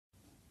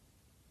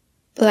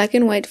Black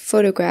and white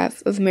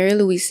photograph of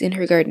Marie-Louise in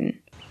her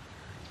garden.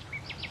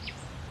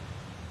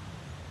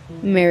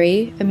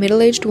 Mary, a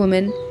middle-aged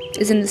woman,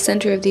 is in the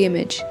center of the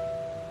image.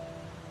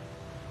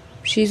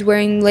 She's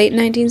wearing late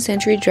 19th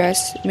century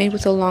dress made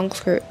with a long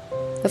skirt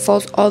that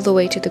falls all the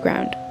way to the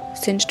ground,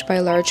 cinched by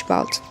a large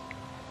belt.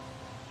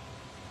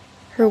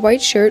 Her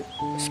white shirt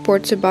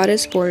sports a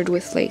bodice bordered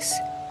with lace.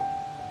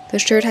 The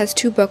shirt has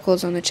 2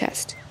 buckles on the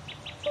chest.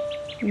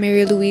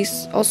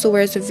 Marie-Louise also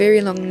wears a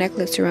very long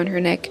necklace around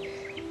her neck,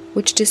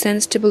 which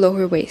descends to below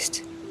her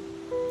waist.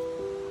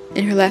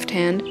 In her left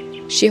hand,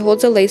 she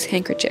holds a lace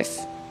handkerchief.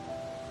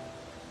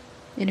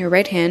 In her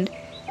right hand,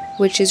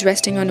 which is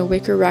resting on a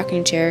wicker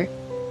rocking chair,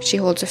 she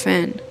holds a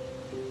fan.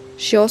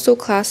 She also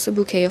clasps a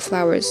bouquet of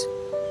flowers.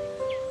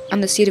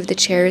 On the seat of the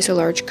chair is a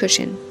large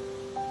cushion.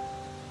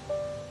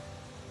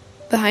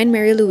 Behind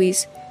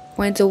Marie-Louise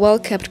winds a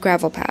well-kept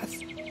gravel path,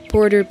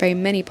 bordered by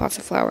many pots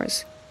of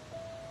flowers.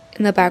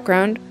 In the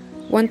background,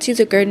 one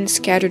sees a garden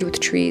scattered with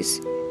trees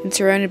and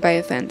surrounded by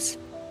a fence.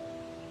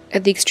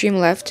 At the extreme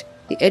left,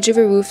 the edge of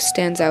a roof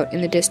stands out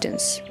in the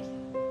distance.